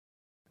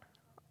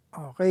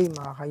Okay,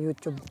 mga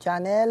ka-YouTube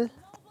channel.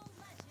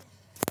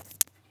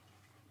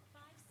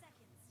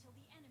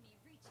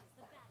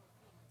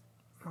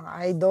 Mga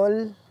idol.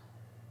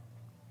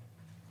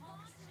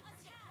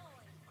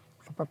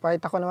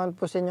 Ipapakita ko naman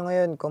po sa inyo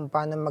ngayon kung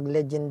paano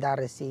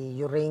mag-legendary si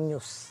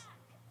Uranus.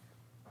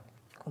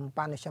 Kung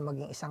paano siya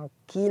maging isang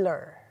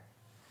killer.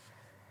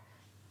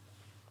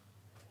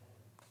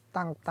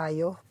 Tank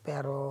tayo,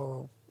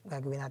 pero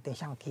gagawin natin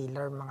siyang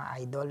killer, mga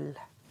idol.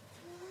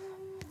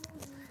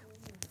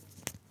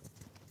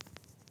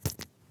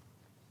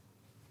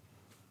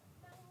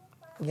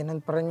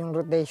 Ganun pa rin yung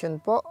rotation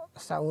po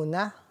sa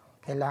una.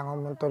 Kailangan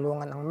mong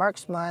tulungan ang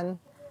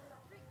marksman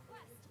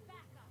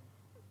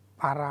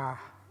para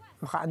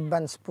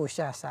maka-advance po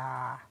siya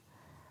sa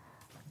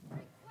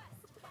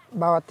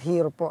bawat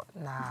hero po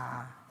na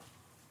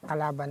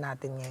kalaban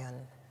natin ngayon.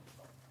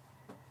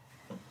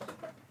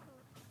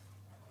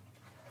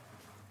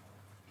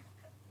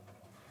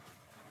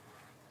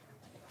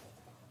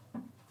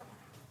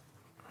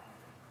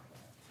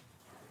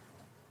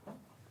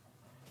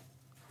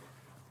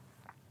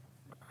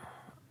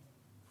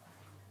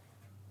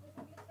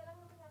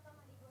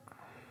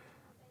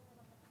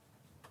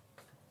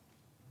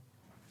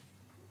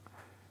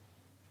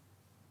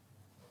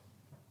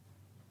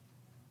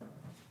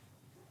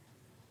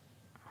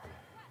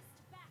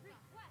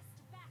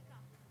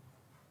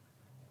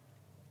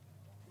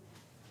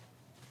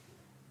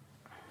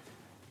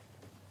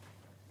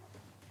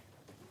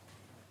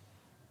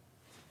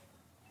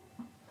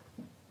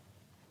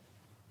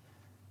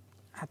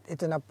 At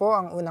ito na po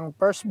ang unang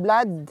first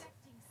blood.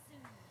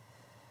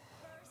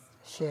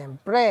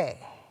 Siyempre,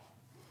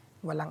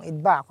 walang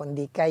iba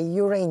kundi kay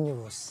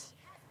Uranus.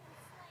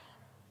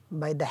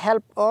 By the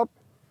help of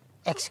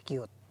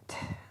execute.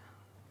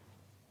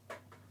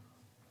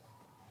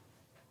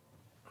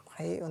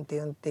 Okay,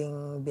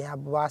 unti-unting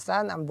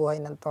binabawasan ang buhay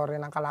ng tore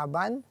ng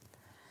kalaban.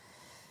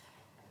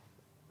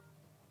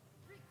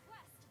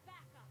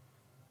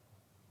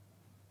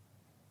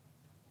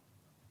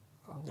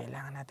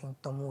 Kailangan nating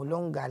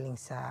tumulong galing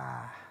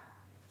sa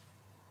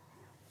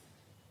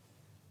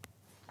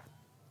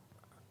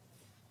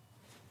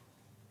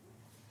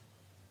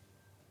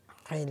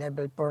okay,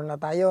 level 4 na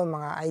tayo,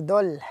 mga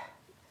idol.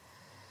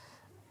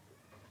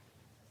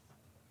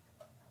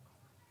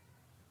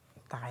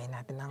 Takayin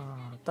natin ang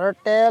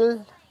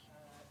turtle.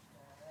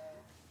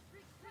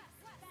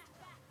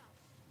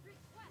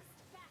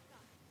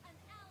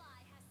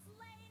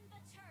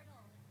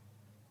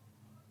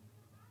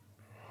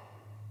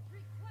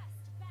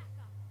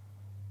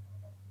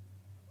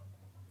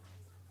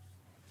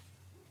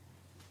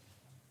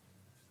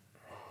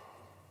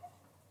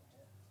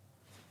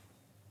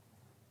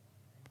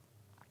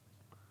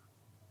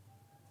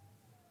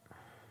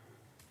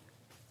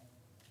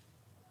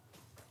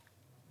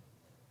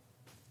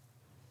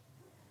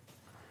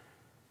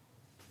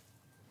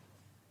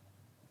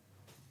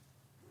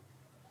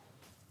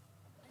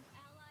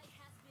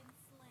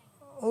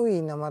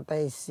 Uy,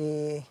 namatay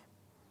si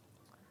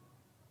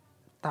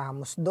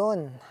Tamus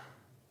doon.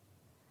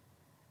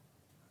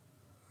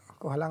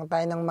 Kuha lang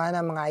tayo ng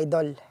mana, mga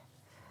idol.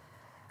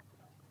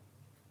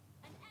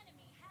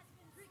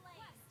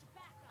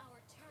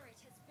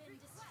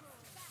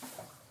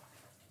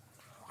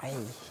 Okay.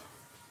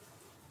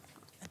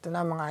 Ito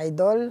na, mga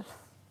idol.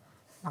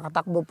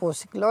 Nakatakbo po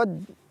si Claude.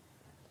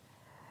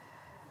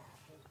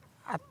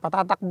 At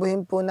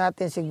patatakbuhin po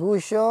natin si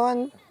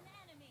Gusion.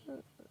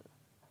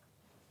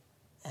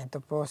 Ito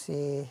po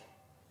si...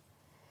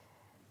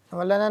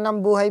 Wala na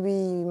ng buhay,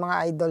 mga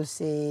idol,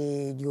 si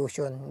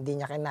Gusion. Hindi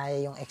niya kinaya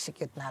yung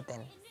execute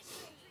natin.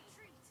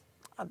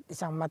 At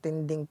isang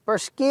matinding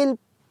first kill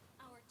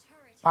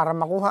para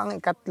makuha ang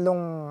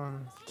ikatlong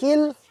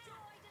kill.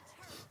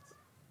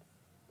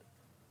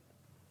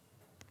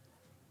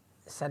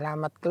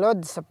 Salamat,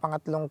 Claude, sa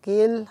pangatlong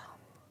kill.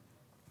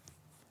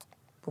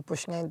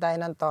 Pupush ngayon tayo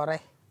ng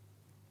tore.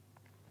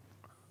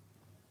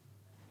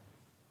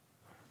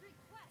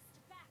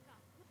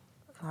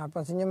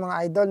 Napansin nyo,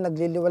 mga idol,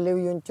 nagliliwaliw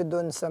yung Chu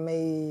doon sa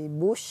may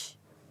bush.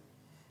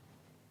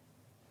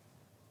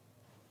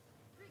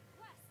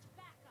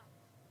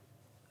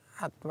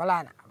 At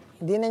wala na.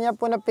 Hindi na niya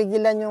po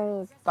napigilan yung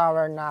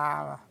tower na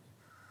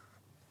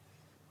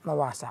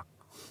mawasak.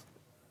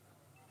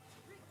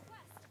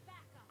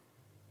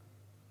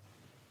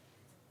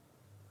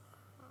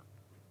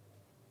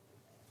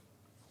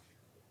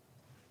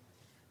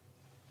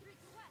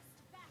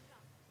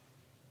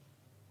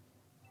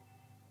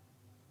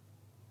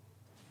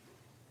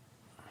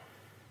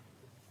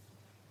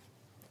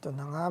 Ito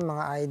na nga,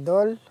 mga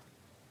idol.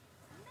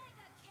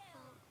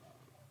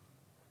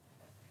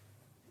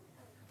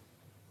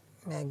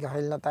 Mega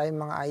kill na tayo,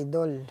 mga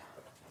idol.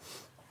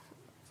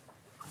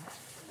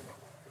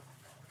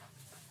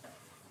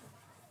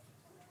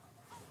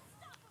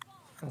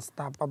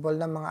 Unstoppable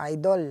na, mga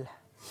idol.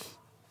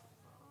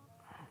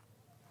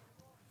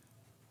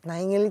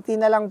 Nahingiliti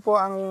na lang po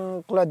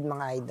ang Claude,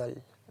 mga idol.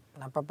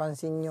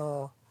 Napapansin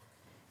nyo,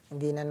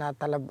 hindi na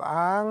natalab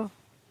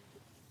ang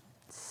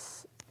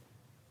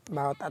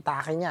bawat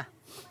atake niya.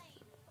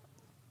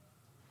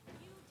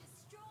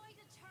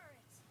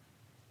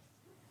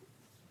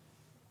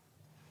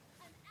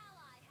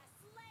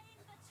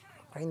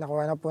 Okay,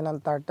 nakuha na po ng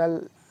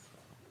turtle.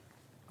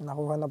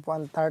 Nakuha na po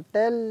ang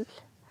turtle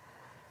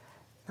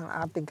ng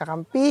ating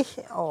kakampi.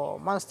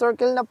 Monster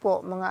kill na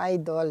po mga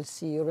idol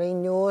si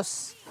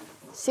Uranus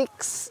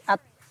 6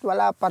 at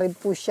wala pa rin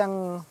po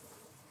siyang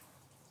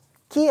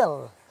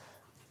kill.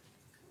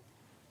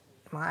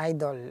 Mga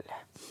idol,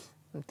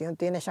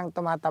 unti-unti na siyang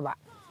tumataba.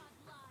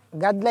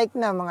 Godlike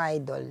na mga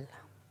idol.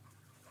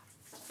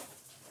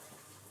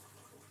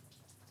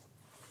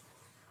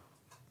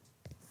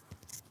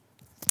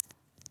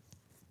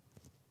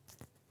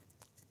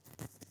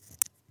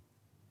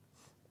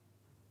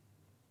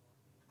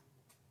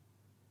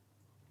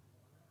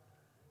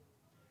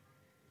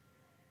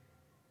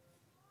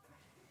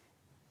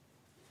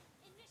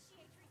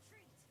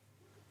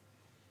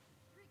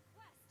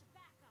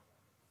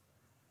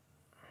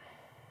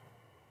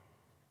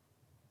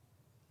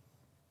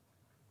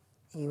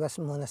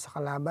 Iwas muna sa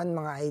kalaban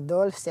mga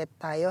idol. Set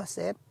tayo,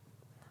 set.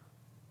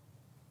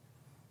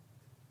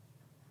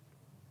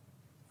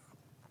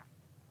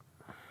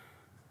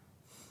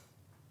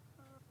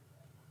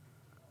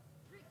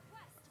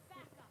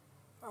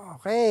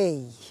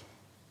 Okay.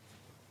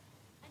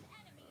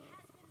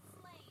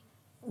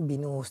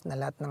 Binuhos na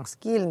lahat ng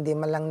skill. Hindi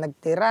man lang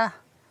nagtira.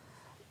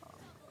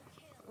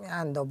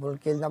 Yan, double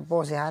kill na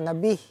po si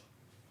Hanabi.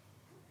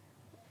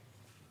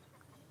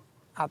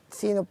 At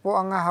sino po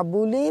ang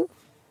hahabulin?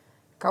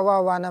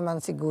 Kawawa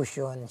naman si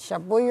Gusion. Siya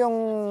po yung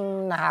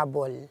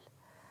nahabol.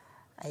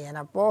 Ayan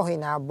na po,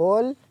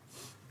 hinabol.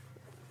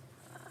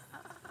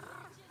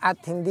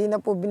 At hindi na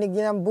po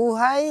binigyan ng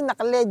buhay.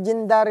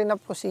 Naka-legendary na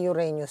po si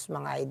Uranus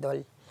mga idol.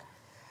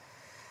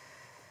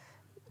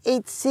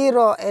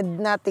 8-0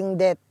 and nothing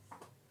death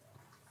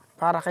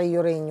para kay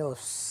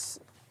Uranus.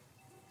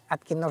 At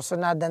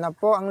kinorsunada na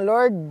po ang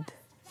Lord.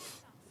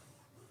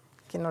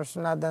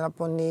 Kinorsunada na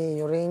po ni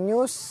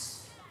Uranus.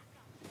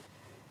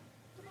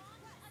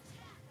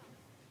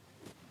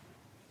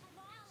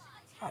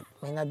 At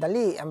may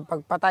nadali ang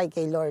pagpatay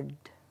kay Lord.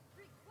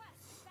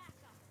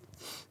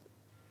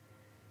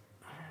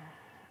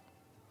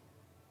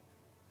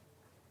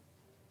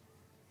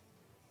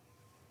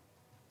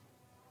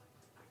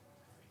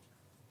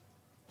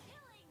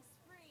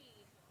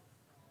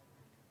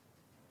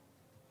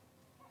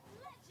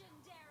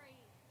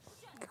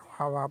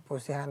 Kawawa po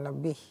si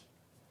Hanabi.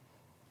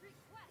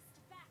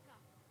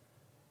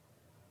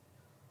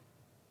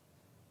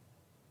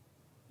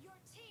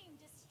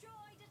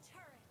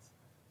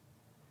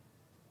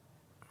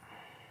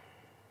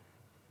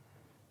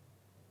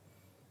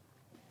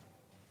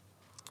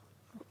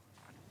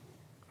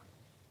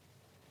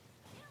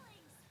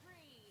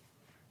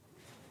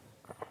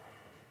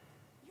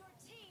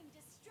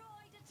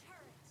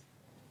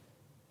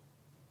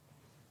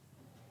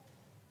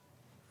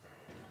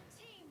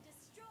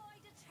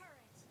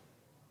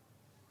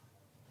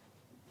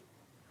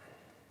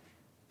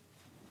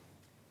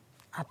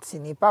 At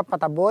sinipa,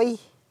 pataboy.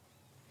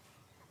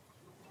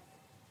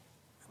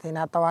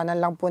 Tinatawanan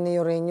lang po ni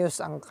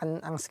Uranus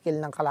ang skill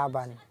ng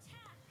kalaban.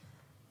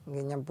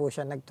 Ganyan po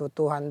siya, nagto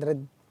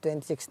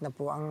 226 na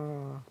po ang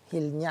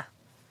heal niya.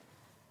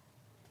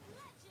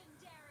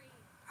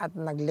 At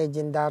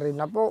nag-legendary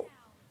na po.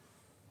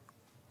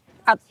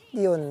 At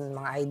yun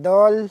mga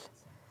idol,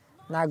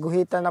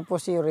 naguhitan na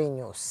po si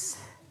Uranus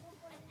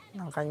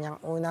ng kanyang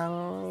unang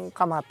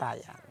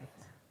kamatayan.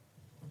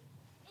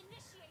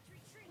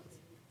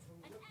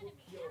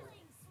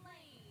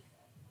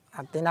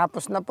 At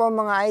tinapos na po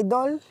mga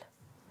idol.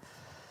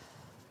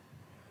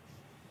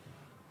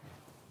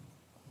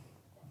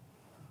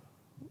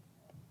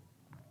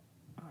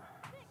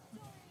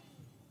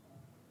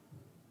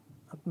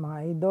 At mga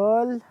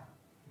idol,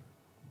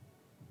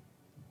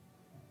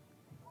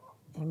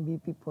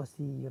 MVP po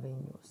si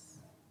Uranus.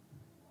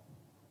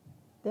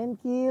 10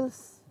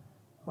 kills,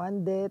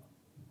 1 death,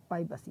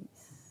 5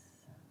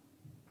 assists.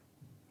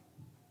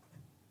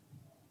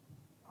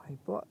 Okay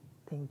po,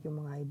 thank you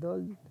mga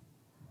idol.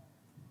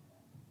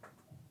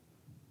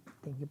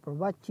 Thank you for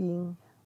watching.